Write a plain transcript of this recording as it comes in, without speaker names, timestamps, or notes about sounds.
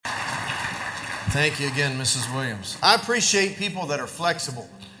Thank you again, Mrs. Williams. I appreciate people that are flexible.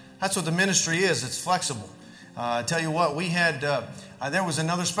 That's what the ministry is. It's flexible. I tell you what, we had there was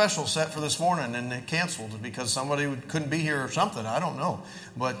another special set for this morning, and it canceled because somebody couldn't be here or something. I don't know,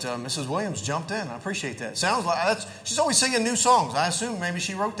 but Mrs. Williams jumped in. I appreciate that. Sounds like she's always singing new songs. I assume maybe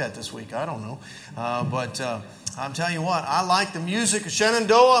she wrote that this week. I don't know, but I'm telling you what, I like the music of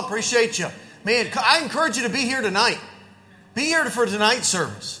Shenandoah. I appreciate you, man. I encourage you to be here tonight. Be here for tonight's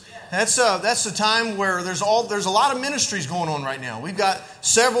service. That's the time where there's a lot of ministries going on right now. We've got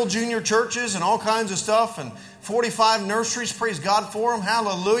several junior churches and all kinds of stuff, and 45 nurseries. Praise God for them.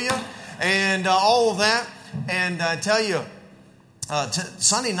 Hallelujah. And all of that. And I tell you,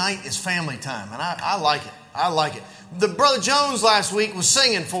 Sunday night is family time, and I like it. I like it. The Brother Jones last week was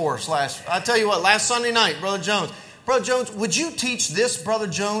singing for us. I tell you what, last Sunday night, Brother Jones, would you teach this Brother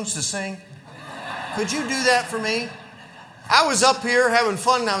Jones to sing? Could you do that for me? I was up here having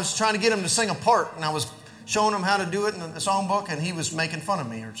fun, and I was trying to get him to sing a part, and I was showing him how to do it in the songbook, and he was making fun of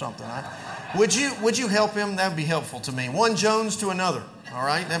me or something. Would you help him? That would be helpful to me. One Jones to another. All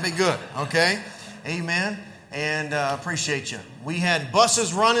right? That'd be good. Okay? Amen. And appreciate you. We had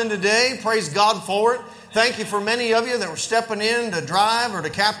buses running today. Praise God for it. Thank you for many of you that were stepping in to drive or to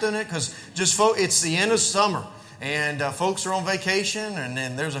captain it, because it's the end of summer. And folks are on vacation, and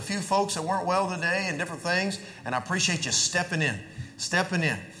then there's a few folks that weren't well today and different things. And I appreciate you stepping in,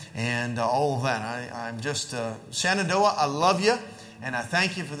 and all of that. I'm just Shenandoah. I love you, and I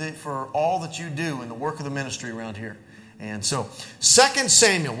thank you for all that you do in the work of the ministry around here. And so, 2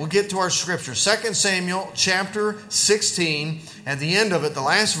 Samuel, we'll get to our scripture. 2 Samuel chapter 16. At the end of it, the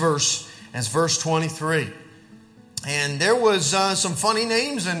last verse is verse 23. And there was some funny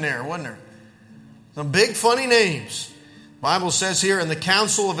names in there, wasn't there? Some big funny names. The Bible says here, in the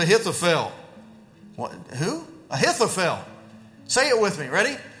council of Ahithophel. What? Who? Ahithophel. Say it with me.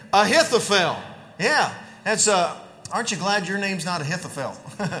 Ready? Ahithophel. Yeah. That's aren't you glad your name's not Ahithophel?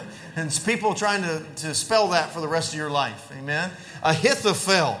 And it's people trying to spell that for the rest of your life. Amen.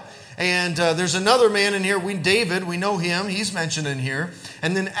 Ahithophel. And there's another man in here. David, we know him. He's mentioned in here.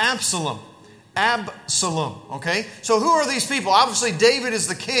 And then Absalom. Okay? So who are these people? Obviously, David is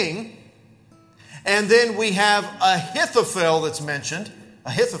the king. And then we have Ahithophel that's mentioned.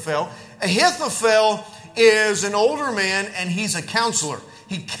 Ahithophel is an older man, and he's a counselor.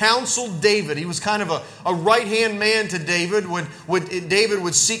 He counseled David. He was kind of a right-hand man to David. David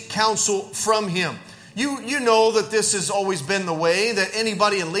would seek counsel from him. You know that this has always been the way, that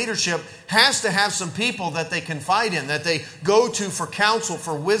anybody in leadership has to have some people that they confide in, that they go to for counsel,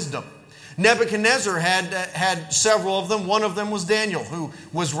 for wisdom. Nebuchadnezzar had several of them. One of them was Daniel, who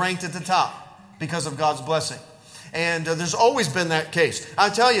was ranked at the top because of God's blessing. And there's always been that case. I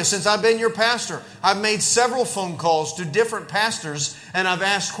tell you, since I've been your pastor, I've made several phone calls to different pastors, and I've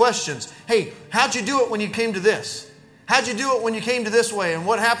asked questions. Hey, how'd you do it when you came to this? How'd you do it when you came to this way? And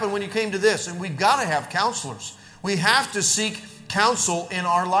what happened when you came to this? And we've got to have counselors. We have to seek counsel in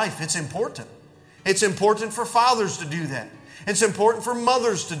our life. It's important. It's important for fathers to do that. It's important for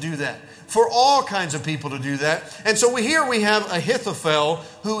mothers to do that. For all kinds of people to do that. And so we have Ahithophel,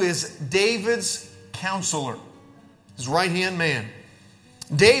 who is David's counselor, his right-hand man.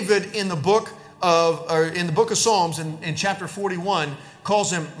 David in the book of Psalms in chapter 41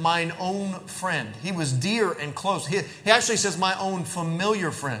 calls him mine own friend. He was dear and close. He actually says my own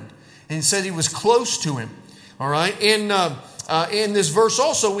familiar friend. And he said he was close to him. All right. In this verse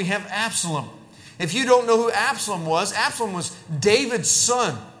also we have Absalom. If you don't know who Absalom was David's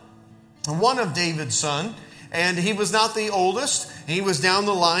son. One of David's son, and he was not the oldest. He was down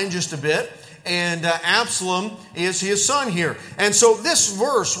the line just a bit, and Absalom is his son here. And so this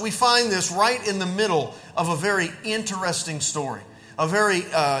verse, we find this right in the middle of a very interesting story, a very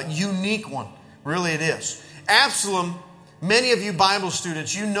unique one. Really it is. Absalom, many of you Bible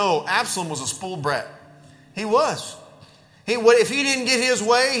students, you know Absalom was a spoiled brat. He was. If he didn't get his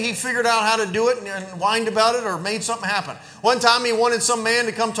way, he figured out how to do it and whined about it or made something happen. One time he wanted some man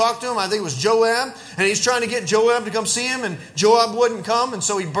to come talk to him. I think it was Joab. And he's trying to get Joab to come see him. And Joab wouldn't come. And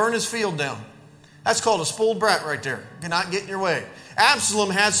so he burned his field down. That's called a spoiled brat right there. Cannot get in your way. Absalom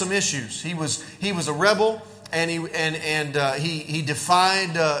had some issues. He was a rebel. And he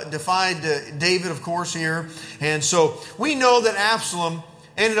defied David, of course, here. And so we know that Absalom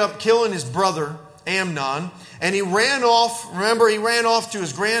ended up killing his brother, Amnon. And he ran off. Remember, he ran off to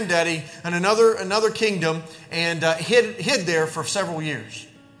his granddaddy in another kingdom and hid there for several years.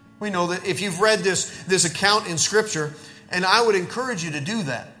 We know that if you've read this account in Scripture, and I would encourage you to do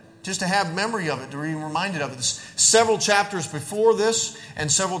that, just to have memory of it, to be reminded of it. There's several chapters before this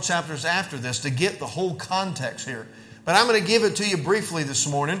and several chapters after this to get the whole context here. But I'm going to give it to you briefly this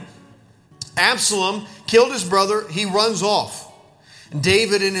morning. Absalom killed his brother. He runs off.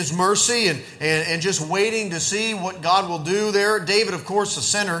 David, in his mercy and just waiting to see what God will do there. David, of course, the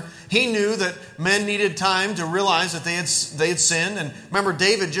sinner, he knew that men needed time to realize that they had sinned. And remember,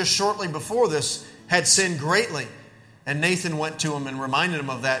 David, just shortly before this, had sinned greatly. And Nathan went to him and reminded him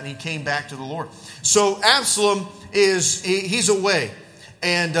of that, and he came back to the Lord. So Absalom he's away.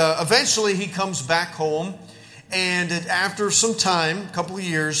 And eventually he comes back home. And after some time, a couple of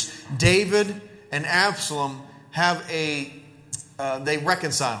years, David and Absalom have they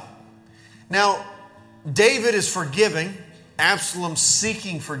reconcile. Now, David is forgiving, Absalom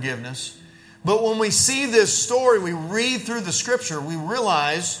seeking forgiveness. But when we see this story, we read through the scripture, we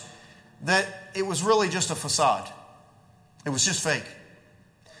realize that it was really just a facade. It was just fake.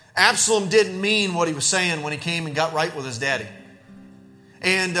 Absalom didn't mean what he was saying when he came and got right with his daddy.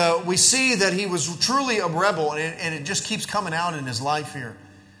 And we see that he was truly a rebel, and it just keeps coming out in his life here.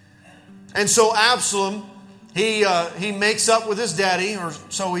 And so Absalom, he makes up with his daddy, or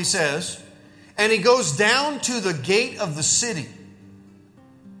so he says, and he goes down to the gate of the city.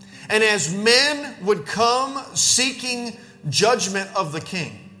 And as men would come seeking judgment of the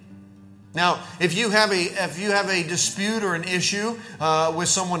king. Now, if you have a dispute or an issue with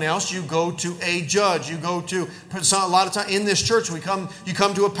someone else, you go to a judge. You go to a lot of time in this church. You come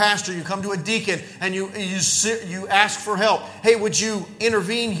to a pastor. You come to a deacon, and you ask for help. Hey, would you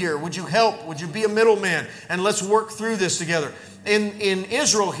intervene here? Would you help? Would you be a middleman? And let's work through this together. In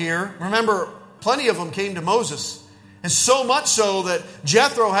Israel here, remember, plenty of them came to Moses, and so much so that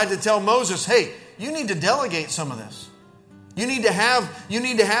Jethro had to tell Moses, "Hey, you need to delegate some of this." You need to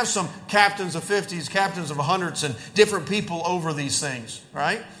have some captains of 50s, captains of 100s, and different people over these things,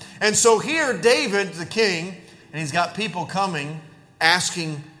 right? And so here, David, the king, and he's got people coming,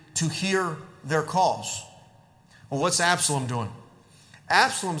 asking to hear their cause. Well, what's Absalom doing?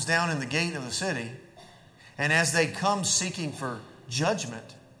 Absalom's down in the gate of the city, and as they come seeking for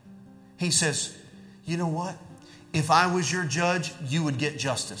judgment, he says, "You know what? If I was your judge, you would get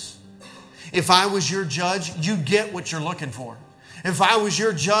justice. If I was your judge, you'd get what you're looking for. If I was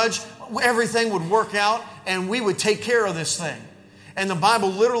your judge, everything would work out and we would take care of this thing." And the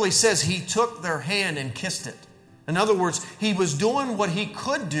Bible literally says he took their hand and kissed it. In other words, he was doing what he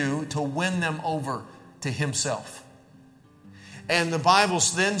could do to win them over to himself. And the Bible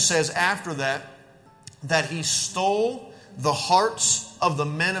then says after that he stole the hearts of the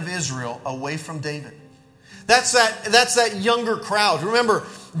men of Israel away from David. That's that younger crowd. Remember,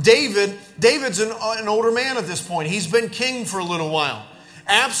 David's an older man at this point. He's been king for a little while.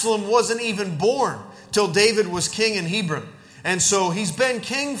 Absalom wasn't even born till David was king in Hebron. And so he's been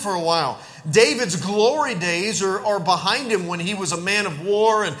king for a while. David's glory days are behind him when he was a man of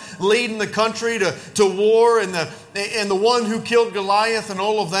war and leading the country to war, and the one who killed Goliath and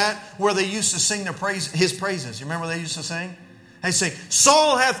all of that, where they used to sing his praises. You remember they used to sing? They say,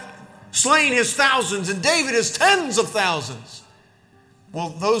 "Saul hath slain his thousands, and David his tens of thousands." Well,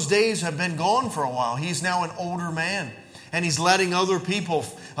 those days have been gone for a while. He's now an older man, and he's letting other people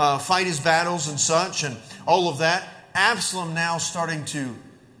fight his battles and such, and all of that. Absalom now starting to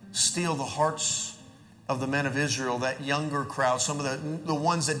steal the hearts of the men of Israel, that younger crowd, some of the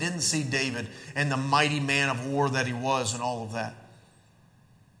ones that didn't see David and the mighty man of war that he was, and all of that.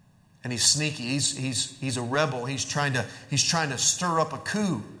 And he's sneaky. He's a rebel. He's trying to stir up a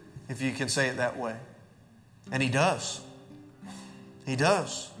coup, if you can say it that way. And he does. He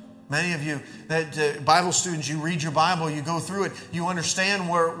does. Many of you, that Bible students, you read your Bible, you go through it, you understand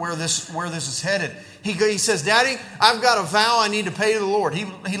where this is headed. He says, "Daddy, I've got a vow I need to pay to the Lord."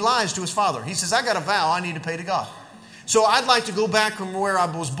 He lies to his father. He says, "I got a vow I need to pay to God. So I'd like to go back from where I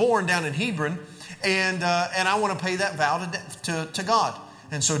was born down in Hebron, and I want to pay that vow to God."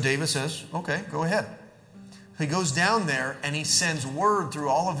 And so David says, "Okay, go ahead." He goes down there and he sends word through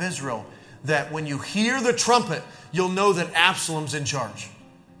all of Israel that when you hear the trumpet, you'll know that Absalom's in charge.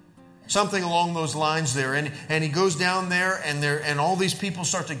 Something along those lines there. And he goes down there, and all these people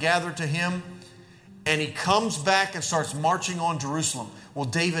start to gather to him. And he comes back and starts marching on Jerusalem. Well,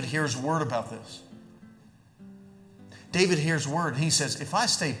 David hears word about this. David hears word. He says, "If I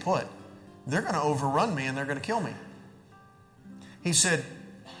stay put, they're going to overrun me and they're going to kill me." He said,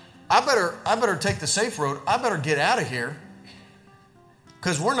 I better take the safe road. I better get out of here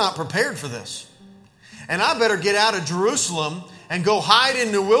because we're not prepared for this. And I better get out of Jerusalem and go hide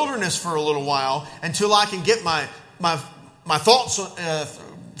in the wilderness for a little while until I can get my thoughts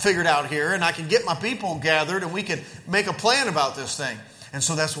figured out here, and I can get my people gathered, and we can make a plan about this thing. And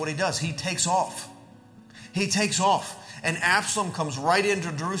so that's what he does. He takes off. He takes off. And Absalom comes right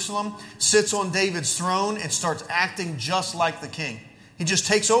into Jerusalem, sits on David's throne, and starts acting just like the king. He just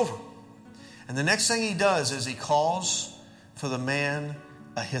takes over. And the next thing he does is he calls for the man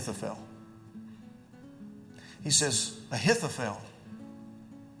Ahithophel. He says, Ahithophel,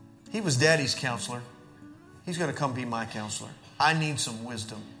 he was Daddy's counselor. He's going to come be my counselor. I need some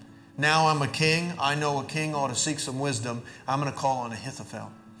wisdom. Now I'm a king. I know a king ought to seek some wisdom. I'm going to call on Ahithophel.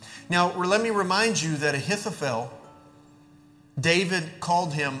 Now, let me remind you that Ahithophel, David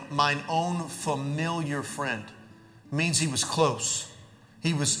called him mine own familiar friend. It means he was close.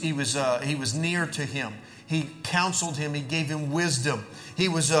 He was near to him. He counseled him. He gave him wisdom. He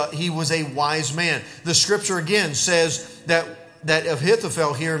was a wise man. The scripture again says that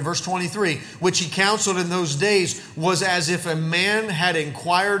Ahithophel here in verse 23, which he counseled in those days, was as if a man had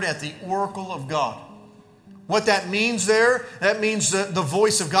inquired at the oracle of God. What that means there, that means the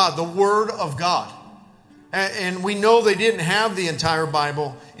voice of God, the word of God. And we know they didn't have the entire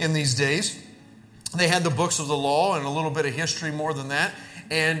Bible in these days. They had the books of the law and a little bit of history more than that.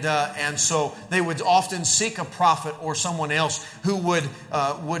 And so they would often seek a prophet or someone else who would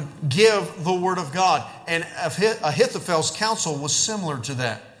give the word of God. And Ahithophel's counsel was similar to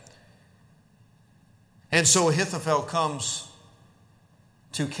that. And so Ahithophel comes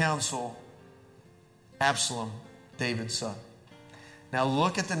to counsel Absalom, David's son. Now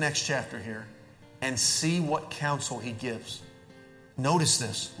look at the next chapter here and see what counsel he gives. Notice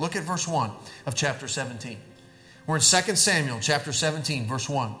this. Look at verse 1 of chapter 17. We're in 2 Samuel chapter 17, verse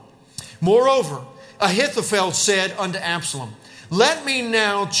 1. Moreover, Ahithophel said unto Absalom, Let me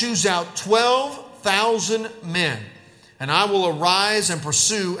now choose out 12,000 men, and I will arise and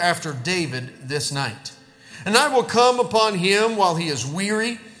pursue after David this night. And I will come upon him while he is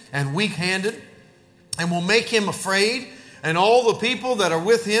weary and weak-handed, and will make him afraid, and all the people that are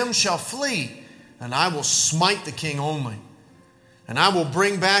with him shall flee, and I will smite the king only. And I will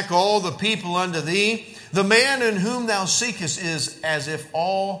bring back all the people unto thee. The man in whom thou seekest is as if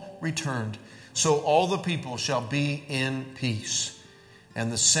all returned. So all the people shall be in peace. And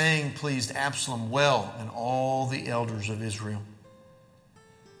the saying pleased Absalom well and all the elders of Israel.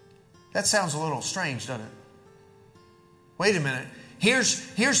 That sounds a little strange, doesn't it? Wait a minute.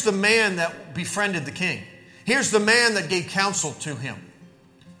 Here's the man that befriended the king. Here's the man that gave counsel to him.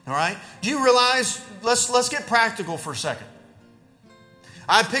 All right? Do you realize, let's get practical for a second.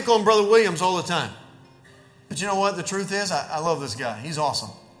 I pick on Brother Williams all the time. But you know what? The truth is, I love this guy. He's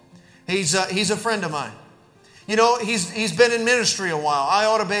awesome. He's a friend of mine. You know, he's been in ministry a while. I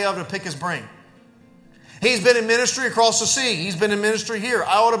ought to be able to pick his brain. He's been in ministry across the sea. He's been in ministry here.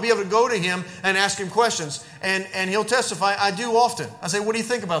 I ought to be able to go to him and ask him questions. And he'll testify. I do often. I say, what do you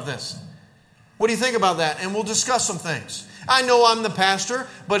think about this? What do you think about that? And we'll discuss some things. I know I'm the pastor,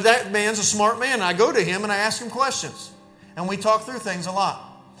 but that man's a smart man. I go to him and I ask him questions. And we talk through things a lot.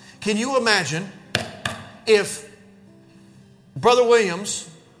 Can you imagine if Brother Williams,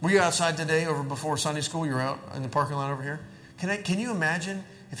 were you outside today over before Sunday school? You were out in the parking lot over here? Can you imagine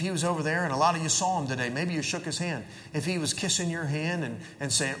if he was over there and a lot of you saw him today? Maybe you shook his hand. If he was kissing your hand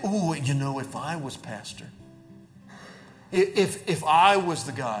and saying, "Ooh, you know, if I was pastor, if I was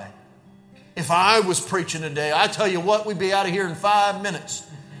the guy, if I was preaching today, I tell you what, we'd be out of here in 5 minutes."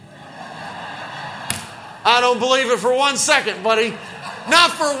 I don't believe it for 1 second, buddy.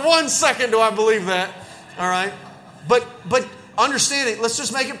 Not for 1 second do I believe that. All right? But understand it. Let's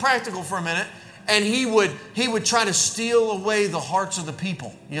just make it practical for a minute. And he would try to steal away the hearts of the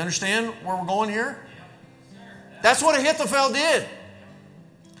people. You understand where we're going here? That's what Ahithophel did.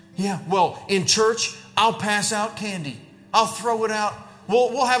 Yeah, well, in church, I'll pass out candy. I'll throw it out.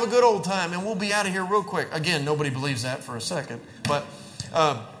 We'll have a good old time and we'll be out of here real quick. Again, nobody believes that for a second. But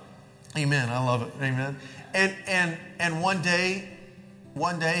amen. I love it. Amen. And one day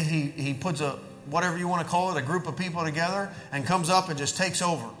he puts a, whatever you want to call it, a group of people together and comes up and just takes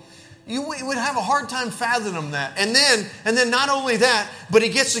over. You would have a hard time fathoming that. And then not only that, but he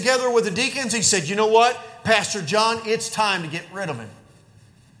gets together with the deacons. He said, "You know what, Pastor John, it's time to get rid of him.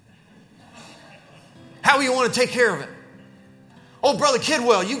 How do you want to take care of it? Oh, Brother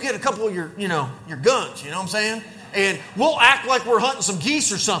Kidwell, you get a couple of your guns, you know what I'm saying? And we'll act like we're hunting some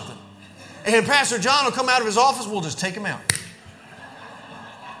geese or something. And Pastor John will come out of his office, we'll just take him out."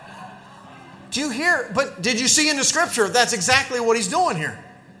 Do you hear? But did you see in the scripture, that's exactly what he's doing here.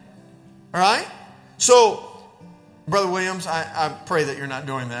 All right? So, Brother Williams, I pray that you're not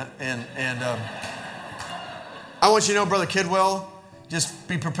doing that. And I want you to know, Brother Kidwell, just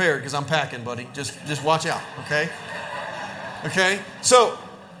be prepared because I'm packing, buddy. Just watch out, okay? Okay? So,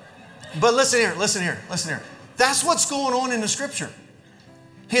 but listen here. That's what's going on in the scripture.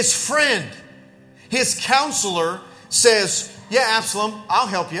 His friend, his counselor says, "Yeah, Absalom, I'll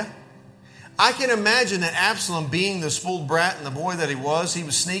help you. I can imagine that Absalom, being the spoiled brat and the boy that he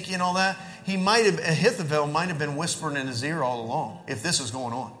was sneaky and all that. Ahithophel might have been whispering in his ear all along, if this is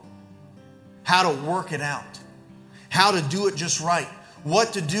going on. How to work it out. How to do it just right.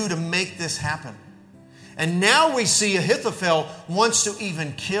 What to do to make this happen. And now we see Ahithophel wants to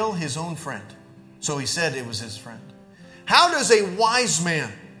even kill his own friend. So he said it was his friend. How does a wise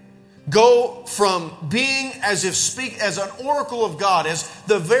man go from being as an oracle of God, as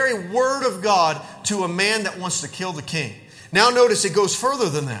the very word of God, to a man that wants to kill the king? Now notice it goes further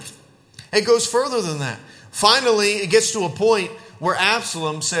than that. It goes further than that. Finally, it gets to a point where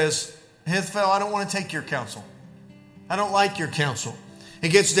Absalom says, Ahithophel, I don't want to take your counsel. I don't like your counsel. It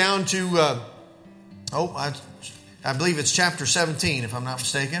gets down to, I believe it's chapter 17, if I'm not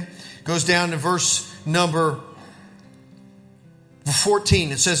mistaken. It goes down to verse number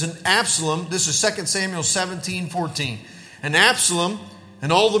 14. It says, in Absalom, this is 2 Samuel 17:14. And Absalom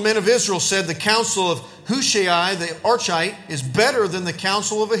and all the men of Israel said, the counsel of Hushai the Archite is better than the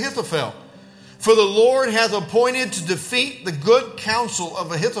counsel of Ahithophel. For the Lord hath appointed to defeat the good counsel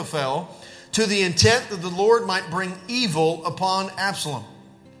of Ahithophel, to the intent that the Lord might bring evil upon Absalom.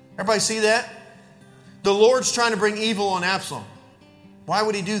 Everybody see that? The Lord's trying to bring evil on Absalom. Why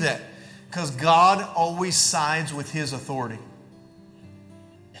would he do that? Because God always sides with his authority.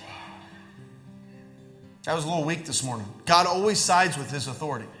 That was a little weak this morning. God always sides with his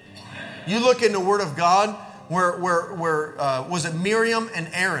authority. You look in the Word of God, where was it Miriam and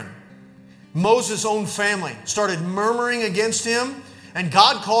Aaron? Moses' own family started murmuring against him, and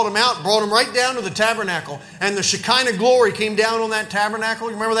God called him out, brought him right down to the tabernacle, and the Shekinah glory came down on that tabernacle.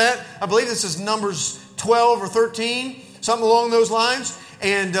 You remember that? I believe this is Numbers 12 or 13, something along those lines.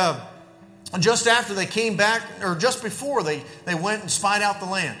 And just after they came back, or just before they went and spied out the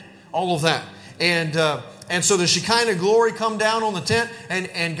land, all of that. And so the Shekinah glory come down on the tent,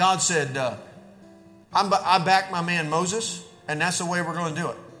 and God said, I back my man Moses, and that's the way we're going to do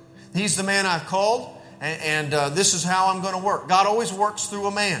it. He's the man I've called, and this is how I'm going to work. God always works through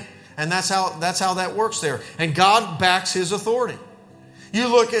a man, and that's how that works there. And God backs his authority. You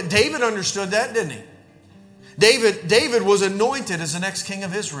look at David, understood that, didn't he? David was anointed as the next king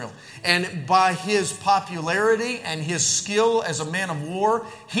of Israel. And by his popularity and his skill as a man of war,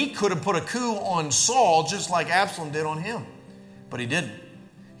 he could have put a coup on Saul just like Absalom did on him. But he didn't.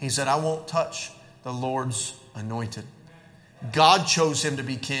 He said, I won't touch the Lord's anointed. God chose him to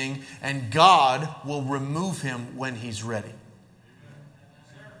be king, and God will remove him when he's ready.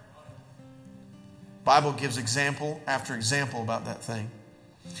 The Bible gives example after example about that thing.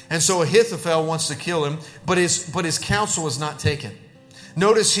 And so Ahithophel wants to kill him, but his counsel is not taken.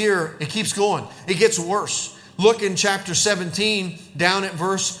 Notice here, it keeps going. It gets worse. Look in chapter 17, down at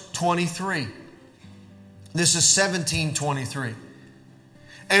verse 23. This is 17:23.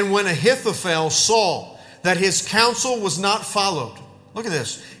 And when Ahithophel saw that his counsel was not followed, look at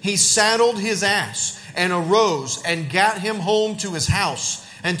this. He saddled his ass and arose and gat him home to his house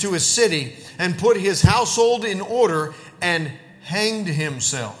and to his city, and put his household in order, and hanged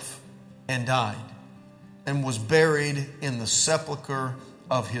himself and died, and was buried in the sepulchre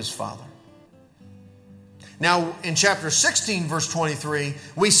of his father. Now, in chapter 16, verse 23,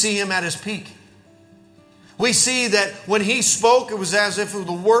 we see him at his peak. We see that when he spoke, it was as if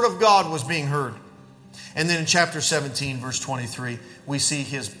the word of God was being heard. And then in chapter 17, verse 23, we see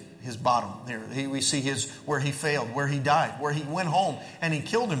his bottom there. We see where he failed, where he died, where he went home and he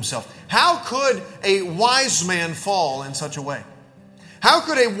killed himself. How could a wise man fall in such a way? How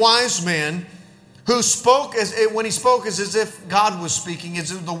could a wise man who spoke, when he spoke, as if God was speaking,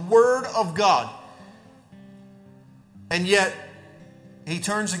 as if the word of God, and yet he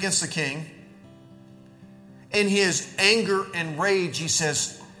turns against the king. In his anger and rage, he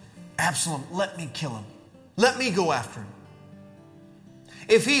says, Absalom, let me kill him. Let me go after him.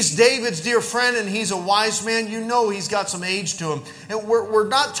 If he's David's dear friend and he's a wise man, you know he's got some age to him. And we're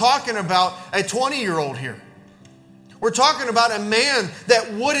not talking about a 20-year-old here. We're talking about a man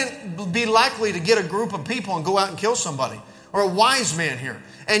that wouldn't be likely to get a group of people and go out and kill somebody. Or a wise man here.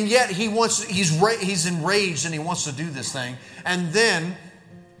 And yet he's enraged and he wants to do this thing. And then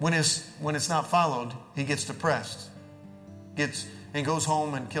when it's not followed, he gets depressed. And goes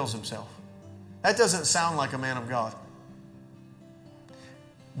home and kills himself. That doesn't sound like a man of God.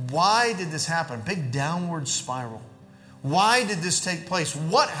 Why did this happen? Big downward spiral. Why did this take place?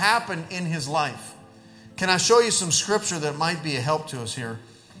 What happened in his life? Can I show you some scripture that might be a help to us here?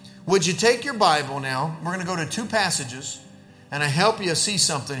 Would you take your Bible now? We're going to go to two passages, and I help you see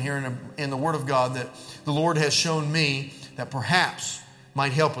something here in the Word of God that the Lord has shown me that perhaps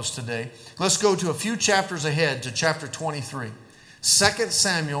might help us today. Let's go to a few chapters ahead to chapter 23. 2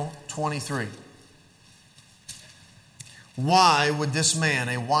 Samuel 23. Why would this man,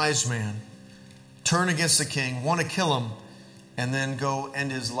 a wise man, turn against the king, want to kill him, and then go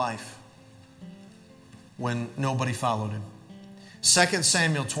end his life when nobody followed him? 2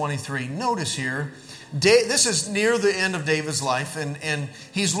 Samuel 23. Notice here, this is near the end of David's life, and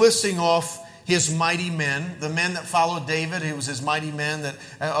he's listing off his mighty men, the men that followed David. It was his mighty men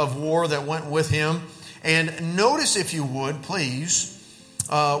of war that went with him. And notice, if you would, please,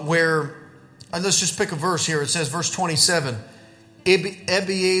 where, let's just pick a verse here. It says, verse 27,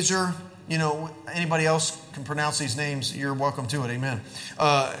 Ebiezer, anybody else can pronounce these names, you're welcome to it, amen.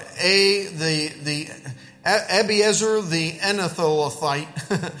 Ebiezer the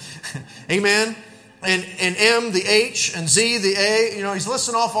Anathothite, amen. And M the H, and Z the A. He's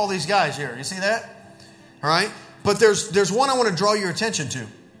listing off all these guys here. You see that? All right? But there's one I want to draw your attention to.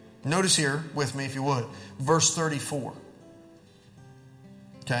 Notice here with me, if you would, verse 34.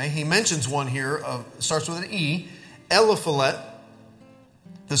 Okay, he mentions one here, starts with an E. Eliphalet,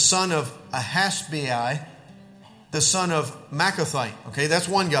 the son of Ahasbai, the son of Maacathite. Okay, that's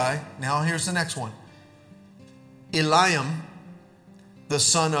one guy. Now here's the next one. Eliam, the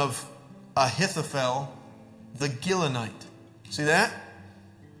son of Ahithophel, the Gilonite. See that?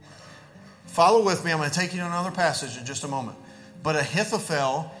 Follow with me. I'm going to take you to another passage in just a moment. But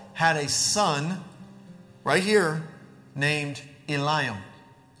Ahithophel had a son, right here, named Eliam.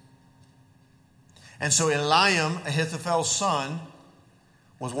 And so Eliam, Ahithophel's son,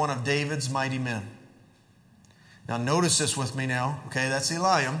 was one of David's mighty men. Now notice this with me now. Okay, that's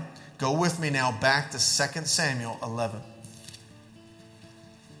Eliam. Go with me now back to 2 Samuel 11.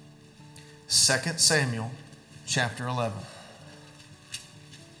 2 Samuel chapter 11.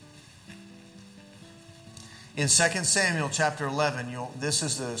 In 2 Samuel chapter 11, this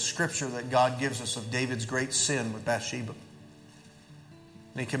is the scripture that God gives us of David's great sin with Bathsheba.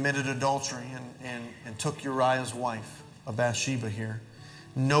 And he committed adultery and took Uriah's wife, of Bathsheba here.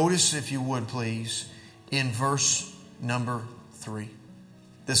 Notice, if you would please, in verse number 3.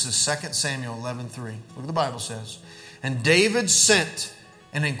 This is 2 Samuel 11:3. Look what the Bible says. And David sent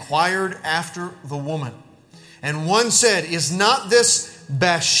and inquired after the woman. And one said, is not this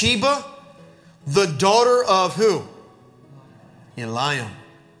Bathsheba the daughter of who? Eliam,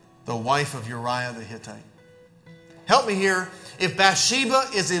 the wife of Uriah the Hittite. Help me here. If Bathsheba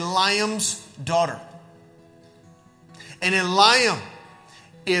is Eliam's daughter, and Eliam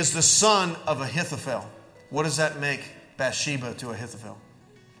is the son of Ahithophel, what does that make Bathsheba to Ahithophel?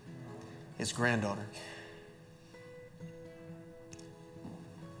 His granddaughter.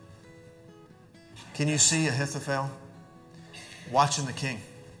 Can you see Ahithophel watching the king?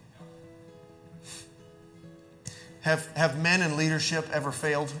 Have men in leadership ever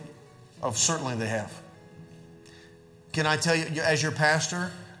failed? Oh, certainly they have. Can I tell you, as your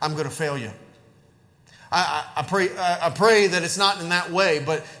pastor, I'm going to fail you. I pray that it's not in that way,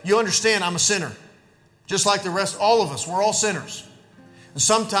 but you understand I'm a sinner. Just like the rest, all of us, we're all sinners. And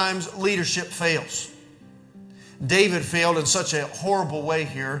sometimes leadership fails. David failed in such a horrible way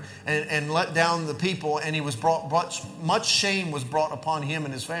here and let down the people, and he was much shame was brought upon him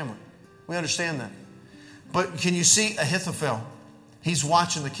and his family. We understand that. But can you see Ahithophel? He's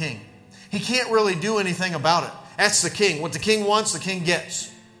watching the king. He can't really do anything about it. That's the king. What the king wants, the king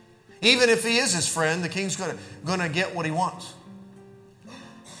gets. Even if he is his friend, the king's going to get what he wants.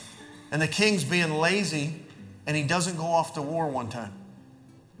 And the king's being lazy, and he doesn't go off to war one time.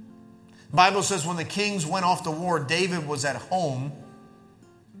 The Bible says when the kings went off to war, David was at home,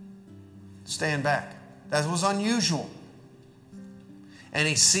 staying back. That was unusual. And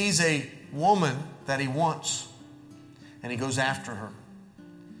he sees a woman that he wants, and he goes after her.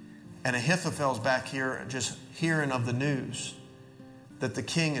 And Ahithophel's back here just hearing of the news that the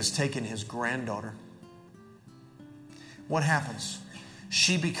king has taken his granddaughter. What happens?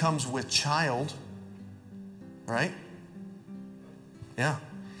 She becomes with child, right? Yeah.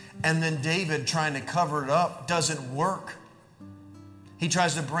 And then David, trying to cover it up, doesn't work. He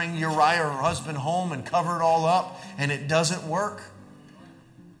tries to bring Uriah, her husband, home and cover it all up, and it doesn't work.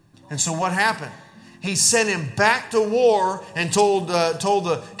 And so what happened? He sent him back to war and told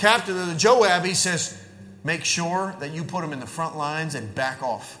the captain of the Joab, he says, make sure that you put him in the front lines and back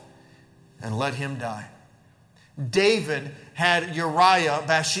off and let him die. David had Uriah,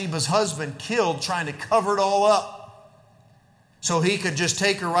 Bathsheba's husband, killed trying to cover it all up so he could just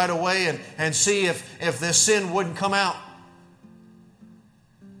take her right away and see if this sin wouldn't come out.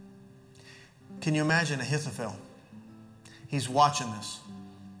 Can you imagine Ahithophel? He's watching this.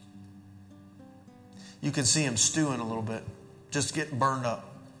 You can see him stewing a little bit, just getting burned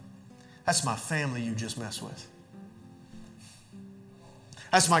up. That's my family you just messed with.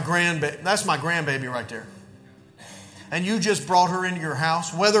 That's my grandbaby right there. And you just brought her into your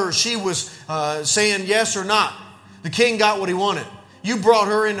house, whether she was saying yes or not. The king got what he wanted. You brought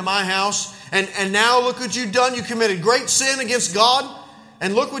her into my house, and now look what you've done. You committed great sin against God,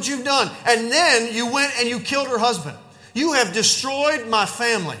 and look what you've done. And then you went and you killed her husband. You have destroyed my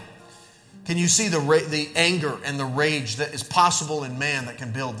family. Can you see the anger and the rage that is possible in man that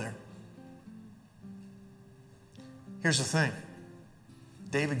can build there? Here's the thing.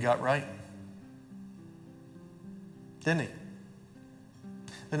 David got right. Didn't he?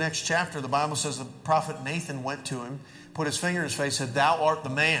 The next chapter, the Bible says the prophet Nathan went to him, put his finger in his face, said, "Thou art the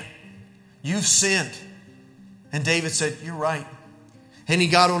man. You've sinned." And David said, "You're right." And he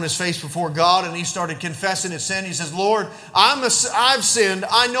got on his face before God and he started confessing his sin. He says, "Lord, I've sinned.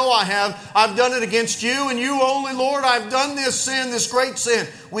 I know I have. I've done it against you and you only, Lord. I've done this sin, this great sin."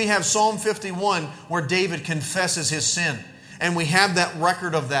 We have Psalm 51 where David confesses his sin. And we have that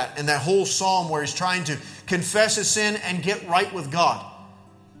record of that and that whole psalm where he's trying to confess his sin and get right with God.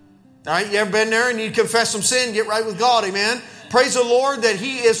 All right, you ever been there and you confess some sin, get right with God, amen? Praise the Lord that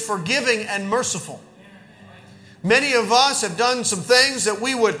He is forgiving and merciful. Many of us have done some things that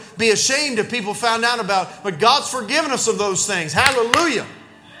we would be ashamed if people found out about, but God's forgiven us of those things. Hallelujah.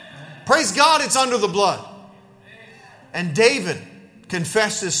 Praise God, it's under the blood. And David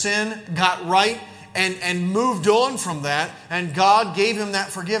confessed his sin, got right, and moved on from that, and God gave him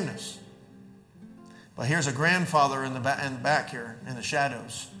that forgiveness. But here's a grandfather in the back here, in the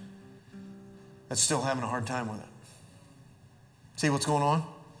shadows, that's still having a hard time with it. See what's going on?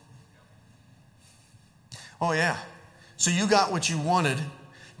 Oh yeah. So you got what you wanted,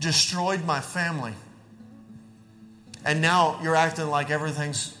 destroyed my family, and now you're acting like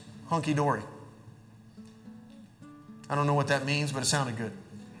everything's hunky-dory. I don't know what that means, but it sounded good.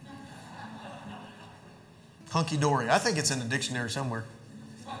 Hunky-dory. I think it's in the dictionary somewhere.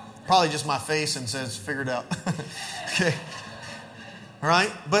 Probably just my face and says, figure it out. Okay. All right?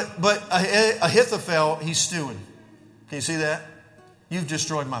 But Ahithophel, he's stewing. Can you see that? You've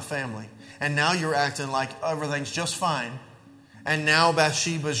destroyed my family. And now you're acting like everything's just fine. And now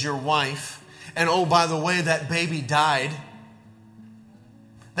Bathsheba's your wife. And oh, by the way, that baby died.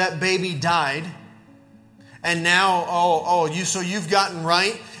 That baby died. And now, so you've gotten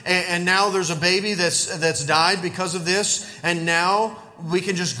right. And now there's a baby that's died because of this. And now we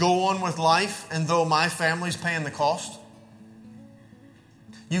can just go on with life. And though my family's paying the cost.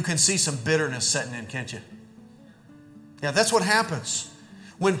 You can see some bitterness setting in, can't you? Yeah, that's what happens.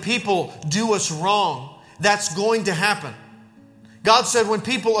 When people do us wrong, that's going to happen. God said when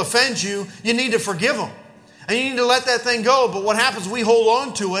people offend you, you need to forgive them. And you need to let that thing go. But what happens, we hold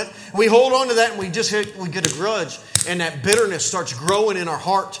on to it. We hold on to that and we get a grudge. And that bitterness starts growing in our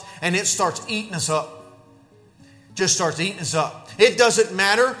heart. And it starts eating us up. Just starts eating us up. It doesn't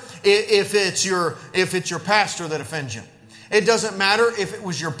matter if it's your pastor that offends you. It doesn't matter if it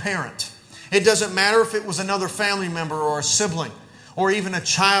was your parent. It doesn't matter if it was another family member or a sibling or even a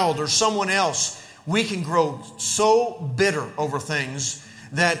child or someone else. We can grow so bitter over things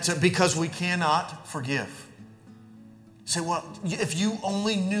that because we cannot forgive. Say, well, if you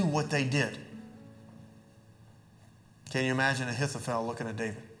only knew what they did. Can you imagine Ahithophel looking at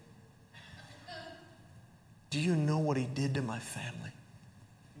David? Do you know what he did to my family?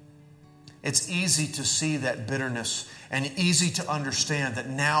 It's easy to see that bitterness and easy to understand that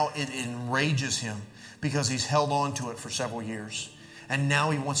now it enrages him because he's held on to it for several years. And now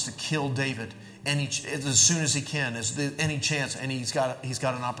he wants to kill David as soon as he can, any chance, and he's got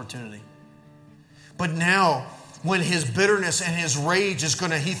an opportunity. But now, when his bitterness and his rage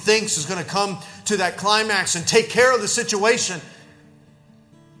he thinks is going to come to that climax and take care of the situation,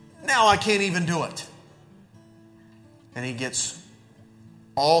 now I can't even do it. And he gets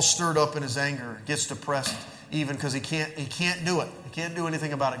all stirred up in his anger, gets depressed even because he can't do it. He can't do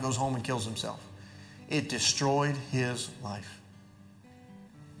anything about it, goes home and kills himself. It destroyed his life.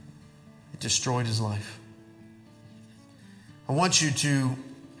 It destroyed his life. I want you to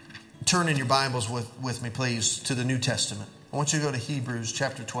turn in your Bibles with me, please, to the New Testament. I want you to go to Hebrews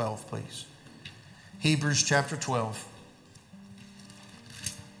chapter 12, please. Hebrews chapter 12.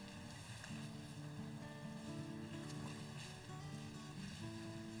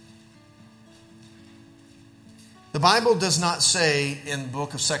 The Bible does not say in the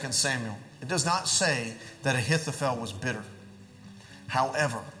book of 2 Samuel, it does not say that Ahithophel was bitter.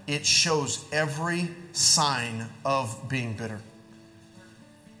 However, it shows every sign of being bitter.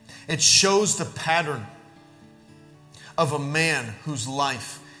 It shows the pattern of a man whose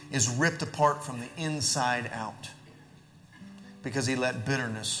life is ripped apart from the inside out because he let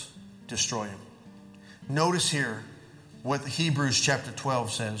bitterness destroy him. Notice here what Hebrews chapter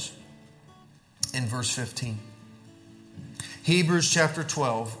 12 says in verse 15. Hebrews chapter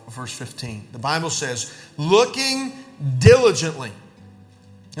 12, verse 15. The Bible says, looking diligently.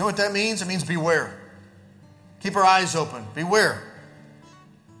 You know what that means? It means beware. Keep our eyes open. Beware.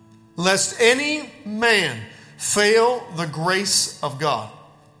 Lest any man fail the grace of God.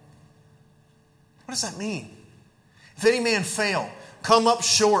 What does that mean? If any man fail, come up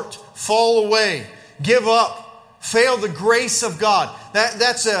short, fall away, give up, fail the grace of God.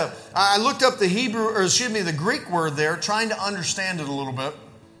 I looked up the Greek word there, trying to understand it a little bit.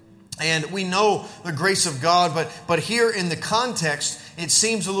 And we know the grace of God, but here in the context, it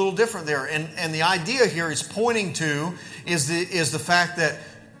seems a little different there. And the idea here is pointing to is the fact that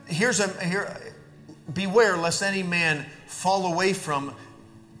beware lest any man fall away from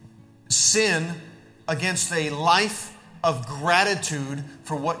sin against a life of gratitude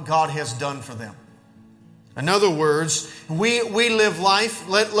for what God has done for them. In other words, we live life,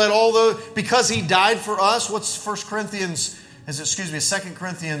 because He died for us. What's 2 Corinthians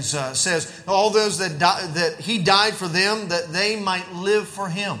says, all those that He died for them, that they might live for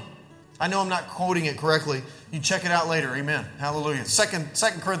Him. I know I'm not quoting it correctly. You check it out later. Amen. Hallelujah. 2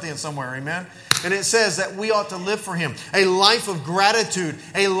 Corinthians somewhere. Amen. And it says that we ought to live for Him. A life of gratitude.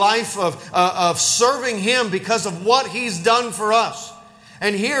 A life of serving Him because of what He's done for us.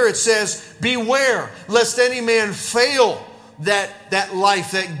 And here it says, beware lest any man fail that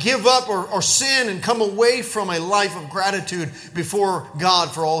life, that give up or sin and come away from a life of gratitude before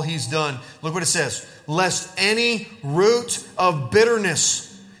God for all He's done. Look what it says. Lest any root of bitterness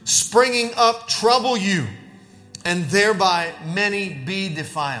springing up trouble you, and thereby many be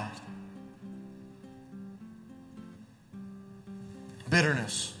defiled.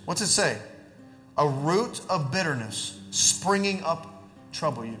 Bitterness. What's it say? A root of bitterness springing up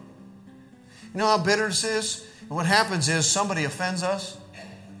trouble you. You know how bitterness is? What happens is somebody offends us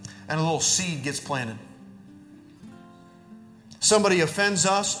and a little seed gets planted. Somebody offends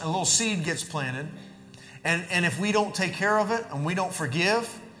us and a little seed gets planted. And if we don't take care of it and we don't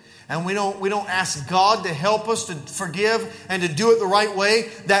forgive and we don't ask God to help us to forgive and to do it the right way,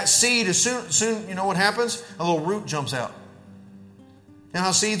 that seed, as soon you know what happens? A little root jumps out. You know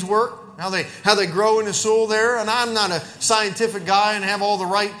how seeds work? How they grow in the soil there? And I'm not a scientific guy and have all the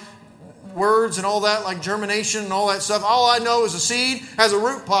right words and all that, like germination and all that stuff. All I know is a seed has a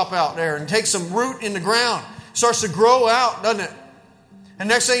root pop out there and takes some root in the ground. Starts to grow out, doesn't it? And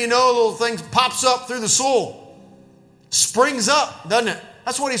next thing you know, a little thing pops up through the soil. Springs up, doesn't it?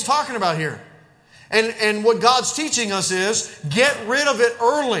 That's what he's talking about here. And what God's teaching us is get rid of it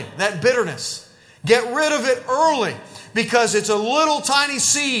early, that bitterness. Get rid of it early. Because it's a little tiny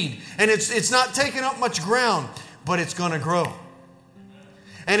seed and it's not taking up much ground, but it's going to grow.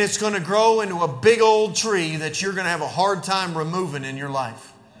 And it's going to grow into a big old tree that you're going to have a hard time removing in your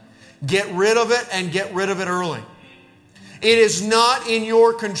life. Get rid of it and get rid of it early. It is not in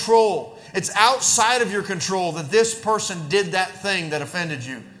your control. It's outside of your control that this person did that thing that offended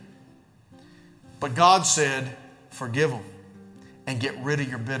you. But God said, forgive them and get rid of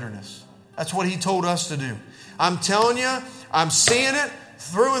your bitterness. That's what He told us to do. I'm telling you, I'm seeing it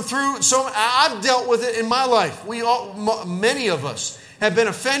through and through. So I've dealt with it in my life. Many of us have been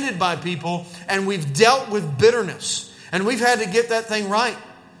offended by people, and we've dealt with bitterness. And we've had to get that thing right.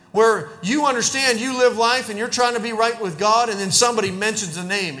 Where you understand you live life and you're trying to be right with God, and then somebody mentions a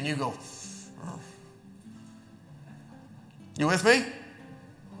name and you go, oh. You with me?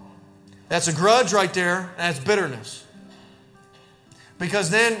 That's a grudge right there. That's bitterness. Because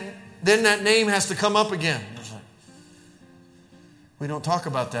then that name has to come up again. We don't talk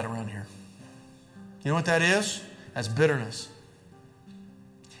about that around here. You know what that is? That's bitterness.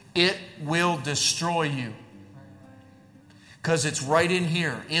 It will destroy you. Because it's right in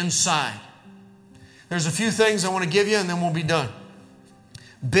here, inside. There's a few things I want to give you and then we'll be done.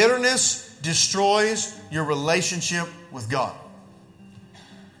 Bitterness destroys your relationship with God.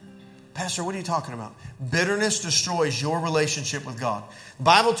 Pastor, what are you talking about? Bitterness destroys your relationship with God. The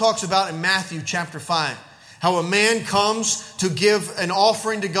Bible talks about in Matthew chapter 5 how a man comes to give an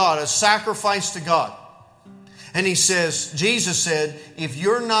offering to God, a sacrifice to God. And he says, Jesus said, if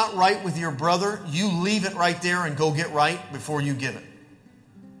you're not right with your brother, you leave it right there and go get right before you give it.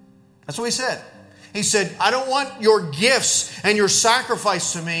 That's what he said. He said, I don't want your gifts and your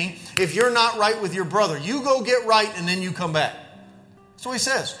sacrifice to me if you're not right with your brother. You go get right and then you come back. That's what he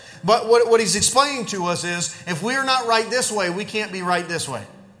says. But what he's explaining to us is, if we're not right this way, we can't be right this way.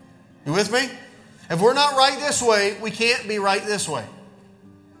 You with me? If we're not right this way, we can't be right this way.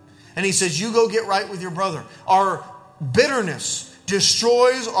 And he says, you go get right with your brother. Our bitterness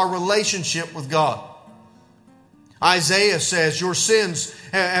destroys our relationship with God. Isaiah says, your sins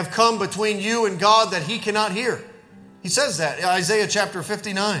have come between you and God that He cannot hear. He says that, Isaiah chapter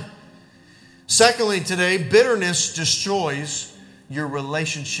 59. Secondly, today, bitterness destroys your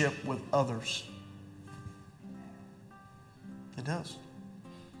relationship with others. It does.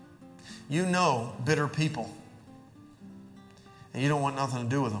 You know bitter people, and you don't want nothing to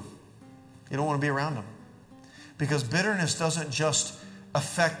do with them. You don't want to be around them. Because bitterness doesn't just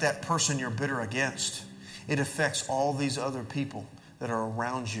affect that person you're bitter against. It affects all these other people that are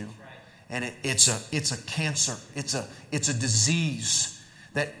around you. And it's a cancer. It's a disease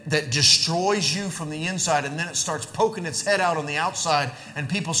that destroys you from the inside, and then it starts poking its head out on the outside, and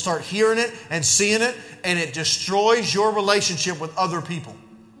people start hearing it and seeing it, and it destroys your relationship with other people.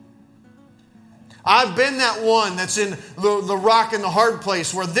 I've been that one that's in the rock and the hard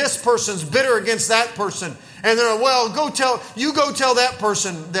place where this person's bitter against that person. And they're like, well, go tell that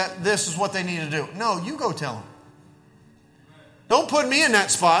person that this is what they need to do. No, you go tell them. Don't put me in that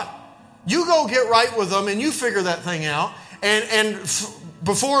spot. You go get right with them and you figure that thing out. And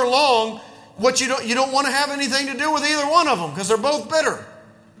before long, you don't want to have anything to do with either one of them because they're both bitter.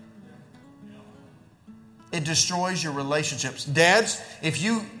 It destroys your relationships. Dads, if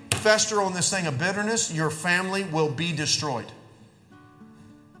you fester on this thing of bitterness, your family will be destroyed.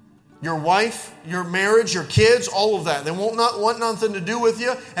 Your wife, your marriage, your kids, all of that. They won't not want nothing to do with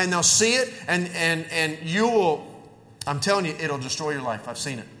you, and they'll see it, and you will, I'm telling you, it'll destroy your life. I've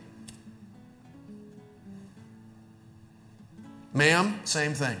seen it. Ma'am,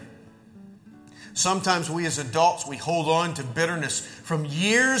 same thing. Sometimes we as adults, we hold on to bitterness from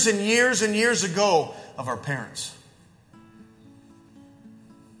years and years and years ago of our parents.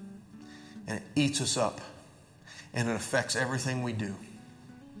 And it eats us up. And it affects everything we do.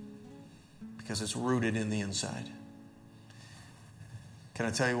 Because it's rooted in the inside. Can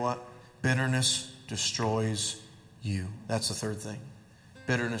I tell you what? Bitterness destroys you. That's the third thing.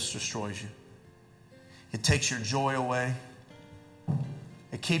 Bitterness destroys you. It takes your joy away.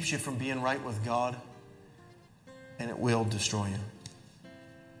 It keeps you from being right with God. And it will destroy you.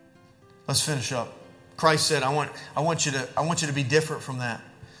 Let's finish up. Christ said, I want you to be different from that.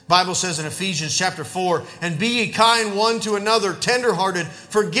 The Bible says in Ephesians chapter 4, and be ye kind one to another, tenderhearted,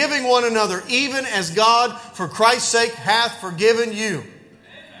 forgiving one another, even as God, for Christ's sake, hath forgiven you.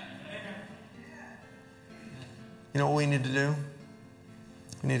 You know what we need to do?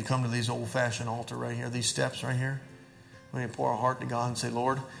 We need to come to these old-fashioned altar right here, these steps right here. We need to pour our heart to God and say,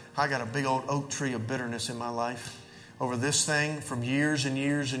 Lord, I got a big old oak tree of bitterness in my life over this thing from years and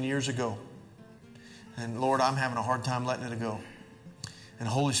years and years ago. And Lord, I'm having a hard time letting it go. And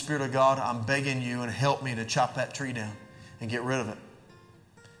Holy Spirit of God, I'm begging you and help me to chop that tree down and get rid of it.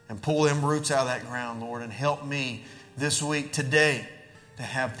 And pull them roots out of that ground, Lord, and help me this week, today, to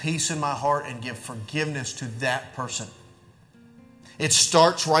have peace in my heart and give forgiveness to that person. It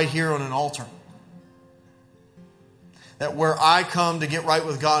starts right here on an altar. That where I come to get right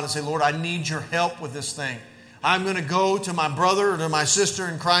with God and say, Lord, I need your help with this thing. I'm going to go to my brother or to my sister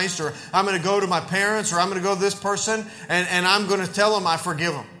in Christ, or I'm going to go to my parents, or I'm going to go to this person, and I'm going to tell them I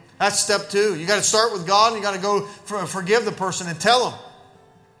forgive them. That's step 2. You got to start with God, and you got to go forgive the person and tell them.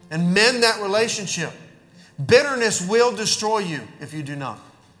 And mend that relationship. Bitterness will destroy you if you do not.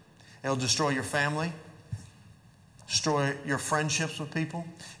 It'll destroy your family, destroy your friendships with people,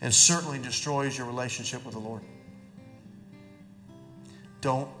 and certainly destroys your relationship with the Lord.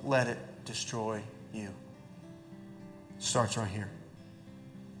 Don't let it destroy you. It starts right here.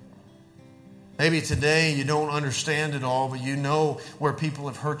 Maybe today you don't understand it all, but you know where people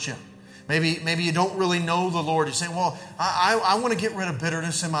have hurt you. Maybe you don't really know the Lord. You're saying, well, I want to get rid of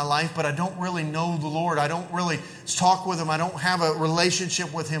bitterness in my life, but I don't really know the Lord. I don't really talk with Him. I don't have a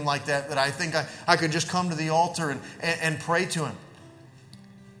relationship with Him like that I think I could just come to the altar and pray to Him.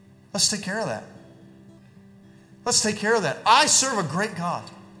 Let's take care of that. Let's take care of that. I serve a great God.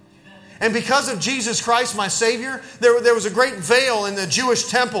 And because of Jesus Christ, my Savior, there was a great veil in the Jewish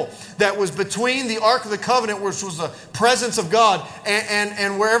temple that was between the Ark of the Covenant, which was the presence of God,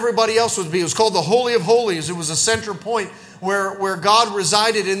 and where everybody else would be. It was called the Holy of Holies. It was a center point where God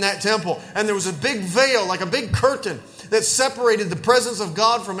resided in that temple. And there was a big veil, like a big curtain, that separated the presence of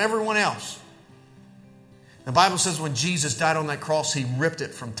God from everyone else. The Bible says when Jesus died on that cross, He ripped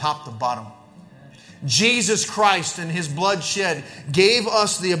it from top to bottom. Jesus Christ and His blood shed gave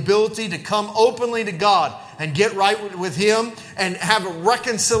us the ability to come openly to God and get right with Him and have a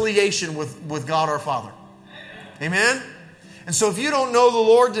reconciliation with God our Father. Amen? And so if you don't know the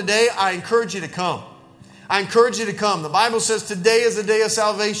Lord today, I encourage you to come. I encourage you to come. The Bible says today is the day of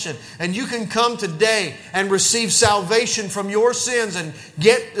salvation. And you can come today and receive salvation from your sins and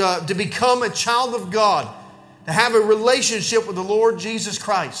get to become a child of God. to have a relationship with the Lord Jesus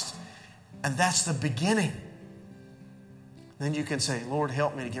Christ. And that's the beginning. Then you can say, Lord,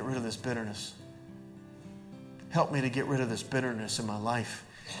 help me to get rid of this bitterness. Help me to get rid of this bitterness in my life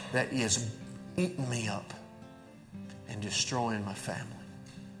that is eating me up and destroying my family.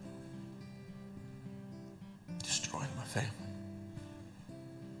 Destroying my family.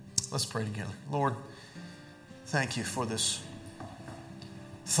 Let's pray together. Lord, thank you for this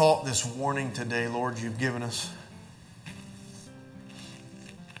thought, this warning today, Lord, you've given us.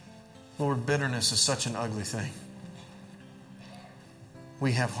 Lord, bitterness is such an ugly thing.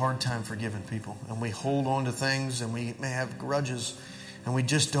 We have a hard time forgiving people, and we hold on to things, and we may have grudges, and we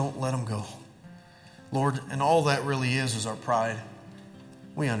just don't let them go. Lord, and all that really is our pride.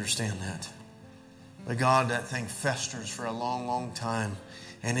 We understand that. But God, that thing festers for a long, long time,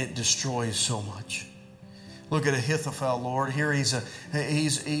 and it destroys so much. Look at Ahithophel, Lord. Here he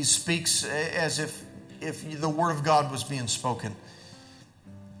speaks as if the word of God was being spoken.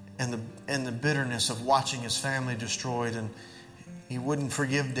 And the bitterness of watching his family destroyed, and he wouldn't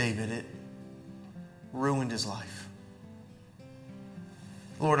forgive David. It ruined his life.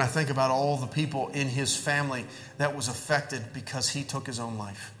 Lord, I think about all the people in his family that was affected because he took his own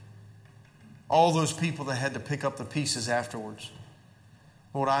life. All those people that had to pick up the pieces afterwards.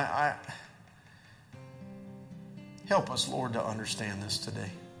 Lord, I help us, Lord, to understand this today.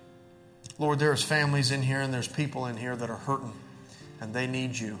 Lord, there's families in here and there's people in here that are hurting and they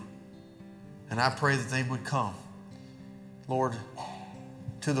need you. And I pray that they would come, Lord,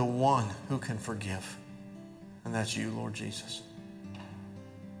 to the one who can forgive. And that's you, Lord Jesus.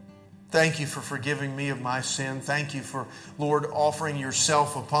 Thank you for forgiving me of my sin. Thank you for, Lord, offering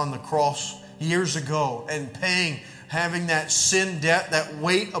yourself upon the cross years ago and having that sin debt, that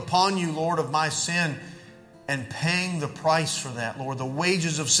weight upon you, Lord, of my sin, and paying the price for that, Lord. The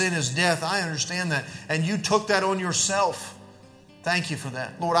wages of sin is death. I understand that. And you took that on yourself. Thank you for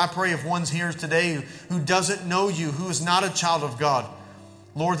that. Lord, I pray if one's here today who doesn't know you, who is not a child of God,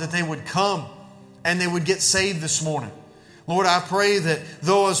 Lord, that they would come and they would get saved this morning. Lord, I pray that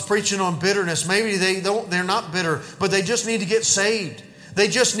though I was preaching on bitterness, maybe they're not bitter, but they just need to get saved. They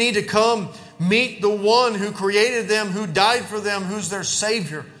just need to come meet the one who created them, who died for them, who's their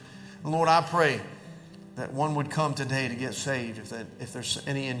Savior. And Lord, I pray that one would come today to get saved if there's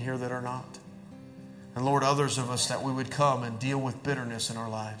any in here that are not. And Lord, others of us that we would come and deal with bitterness in our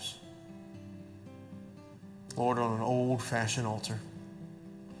lives. Lord, on an old-fashioned altar.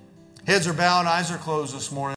 Heads are bowed, eyes are closed this morning.